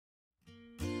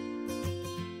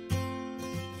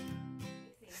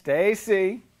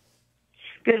Stacy.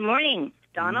 Good morning,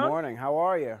 Donald. Good morning. How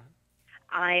are you?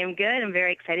 I am good. I'm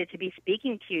very excited to be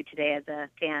speaking to you today as a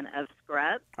fan of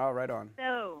Scrubs. Oh, right on.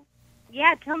 So,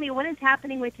 yeah, tell me, what is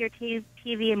happening with your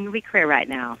TV and movie career right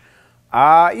now?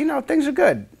 Things are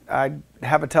good. I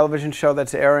have a television show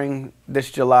that's airing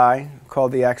this July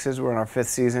called The X's. We're in our 5th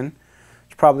season.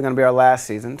 It's probably going to be our last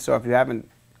season, so if you haven't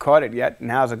caught it yet,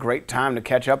 now's a great time to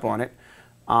catch up on it.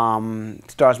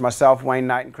 It stars myself, Wayne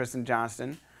Knight, and Kristen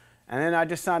Johnston. And then I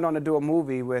just signed on to do a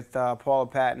movie with Paula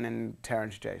Patton and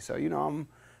Terrence J. So,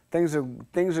 things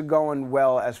are going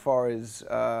well as far as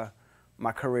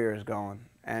my career is going.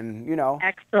 And,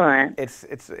 Excellent.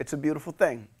 It's a beautiful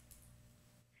thing.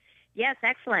 Yes,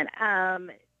 excellent.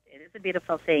 It is a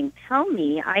beautiful thing. Tell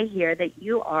me, I hear that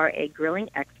you are a grilling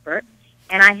expert,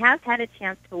 and I have had a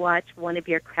chance to watch one of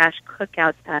your crash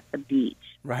cookouts at the beach.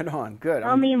 Right on. Good.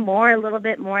 Tell me a little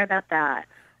bit more about that.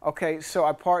 Okay, so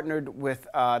I partnered with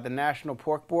the National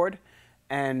Pork Board,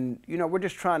 and, we're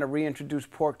just trying to reintroduce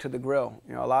pork to the grill.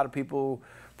 A lot of people,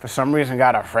 for some reason,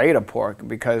 got afraid of pork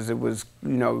because it was,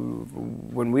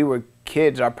 when we were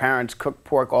kids, our parents cooked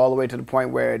pork all the way to the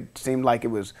point where it seemed like it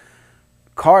was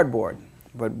cardboard.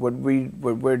 But what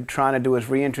we're trying to do is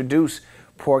reintroduce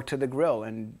pork to the grill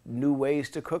and new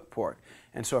ways to cook pork.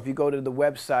 And so if you go to the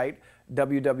website,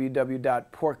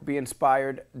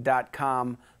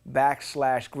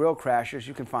 www.porkbeinspired.com/grill crashers,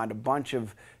 you can find a bunch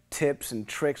of tips and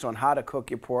tricks on how to cook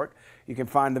your pork. You can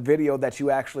find the video that you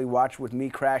actually watched with me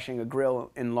crashing a grill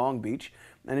in Long Beach.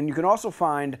 And then you can also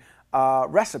find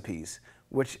recipes,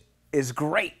 which is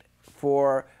great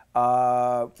for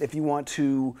if you want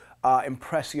to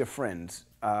impress your friends.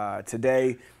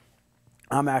 Today,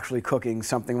 I'm actually cooking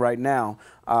something right now.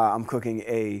 I'm cooking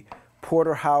a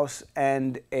porterhouse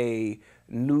and a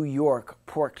New York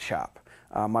pork chop.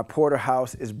 My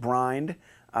porterhouse is brined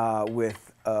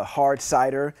with hard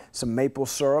cider, some maple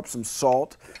syrup, some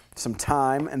salt, some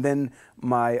thyme, and then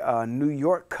my New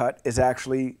York cut is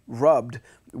actually rubbed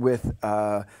with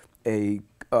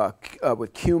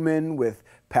with cumin, with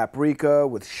paprika,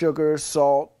 with sugar,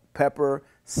 salt, pepper,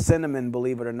 cinnamon,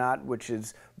 believe it or not, which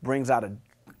brings out a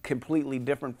completely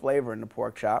different flavor in the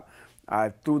pork chop. I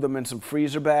threw them in some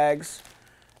freezer bags,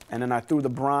 and then I threw the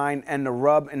brine and the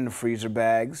rub in the freezer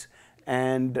bags,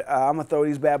 and I'm going to throw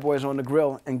these bad boys on the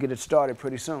grill and get it started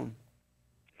pretty soon.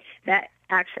 That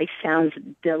actually sounds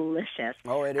delicious.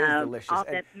 Oh, it is delicious.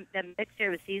 The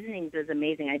mixture of seasonings is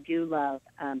amazing. I do love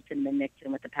cinnamon mixed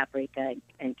in with the paprika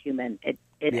and cumin. It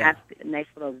adds a nice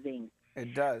little zing.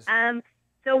 It does.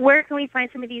 So where can we find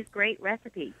some of these great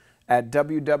recipes? At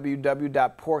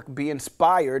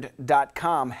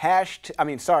www.porkbeinspired.com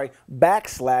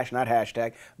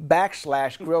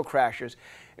 /grill crashers.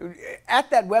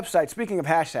 At that website, speaking of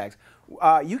hashtags,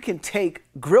 you can take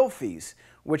grill fees,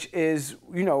 which is,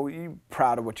 you're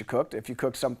proud of what you cooked. If you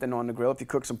cook something on the grill, if you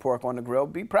cook some pork on the grill,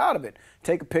 be proud of it.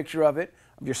 Take a picture of it,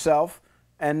 of yourself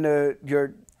and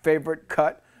your favorite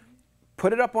cut.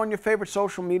 Put it up on your favorite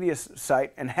social media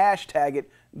site and hashtag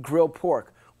it grill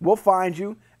pork. We'll find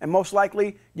you, and most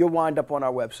likely you'll wind up on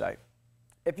our website.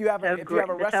 If you have a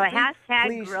recipe,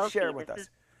 please share it with us.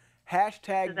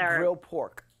 Hashtag grill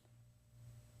pork.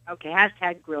 Okay,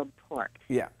 hashtag grilled pork.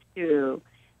 Yeah. To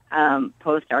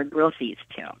post our grill feeds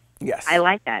to. Yes. I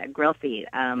like that, a grill feed.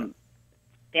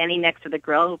 Standing next to the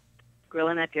grill,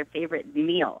 grilling up your favorite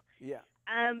meal. Yeah.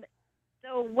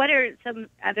 So what are some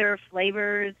other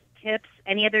flavors, tips,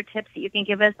 any other tips that you can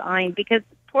give us on, because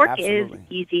pork is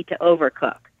easy to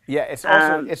overcook. Yeah, it's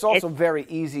also very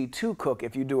easy to cook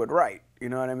if you do it right. You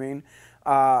know what I mean?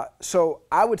 So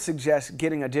I would suggest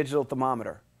getting a digital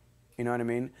thermometer. You know what I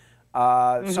mean?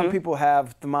 Some people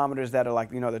have thermometers that are like,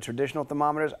 the traditional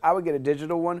thermometers. I would get a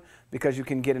digital one because you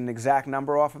can get an exact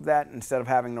number off of that instead of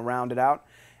having to round it out.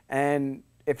 And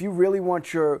if you really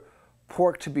want your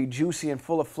pork to be juicy and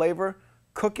full of flavor,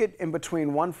 cook it in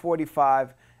between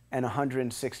 145 and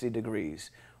 160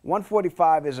 degrees.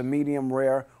 145 is a medium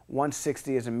rare,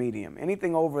 160 is a medium.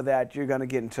 Anything over that, you're going to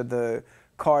get into the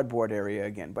cardboard area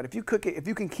again. But if you cook it, if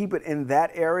you can keep it in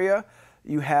that area,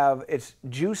 it's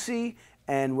juicy,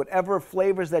 and whatever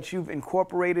flavors that you've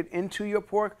incorporated into your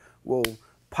pork will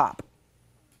pop.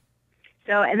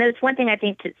 So, and there's one thing I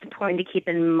think it's important to keep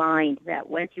in mind, that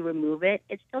once you remove it,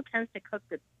 it still tends to cook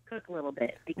a little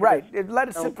bit. Right. Let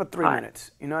it sit for 3 minutes.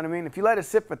 You know what I mean? If you let it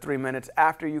sit for 3 minutes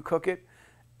after you cook it,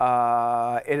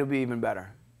 it'll be even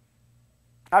better.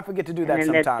 I forget to do that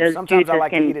sometimes. Sometimes I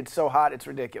like to eat it so hot it's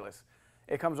ridiculous.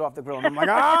 It comes off the grill and I'm like,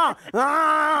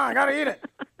 I gotta eat it.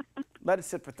 Let it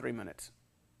sit for 3 minutes.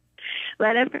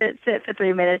 Let it sit for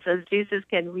 3 minutes. Those juices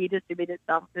can redistribute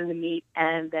itself through the meat,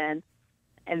 and then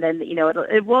and then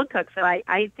it will cook. So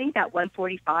I think that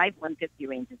 145, 150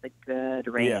 range is a good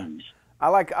range.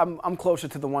 Yeah. I'm closer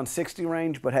to the 160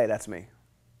 range, but hey, that's me.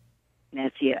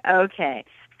 That's you. Okay.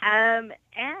 And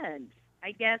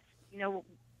I guess,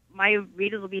 my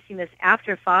readers will be seeing this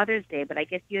after Father's Day, but I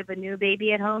guess you have a new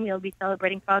baby at home. You'll be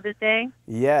celebrating Father's Day?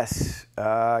 Yes.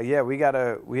 Yeah, we have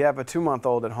a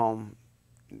 2-month-old at home.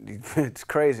 It's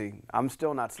crazy. I'm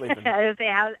still not sleeping. I was say,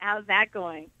 how's that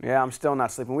going? Yeah, I'm still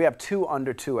not sleeping. We have 2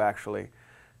 under 2, actually,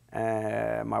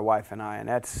 my wife and I, and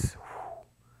it's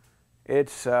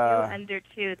 2 under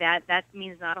 2. That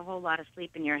means not a whole lot of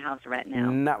sleep in your house right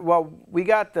now. Well, we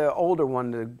got the older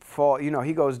one to fall.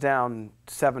 He goes down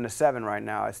 7 to 7 right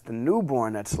now. It's the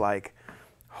newborn that's like,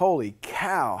 holy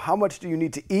cow! How much do you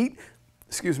need to eat?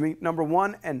 Excuse me. Number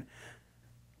one, and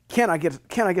can I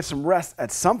get some rest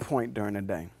at some point during the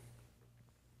day?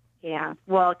 Yeah.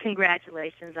 Well,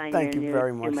 congratulations on Thank your you new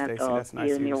very much, 2-month-old. Stacey. That's nice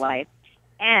You of and you your to say. wife,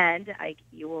 and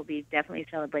you will be definitely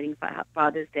celebrating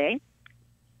Father's Day.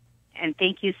 And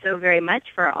thank you so very much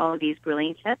for all of these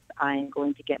grilling tips. I'm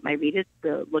going to get my readers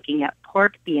looking at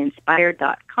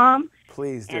porkbeinspired.com.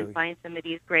 Please do. And find some of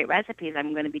these great recipes.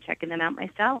 I'm going to be checking them out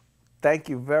myself. Thank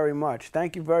you very much.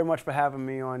 Thank you very much for having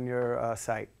me on your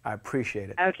site. I appreciate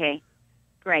it. Okay.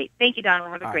 Great. Thank you, Donald.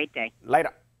 Have a great day.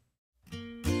 Later.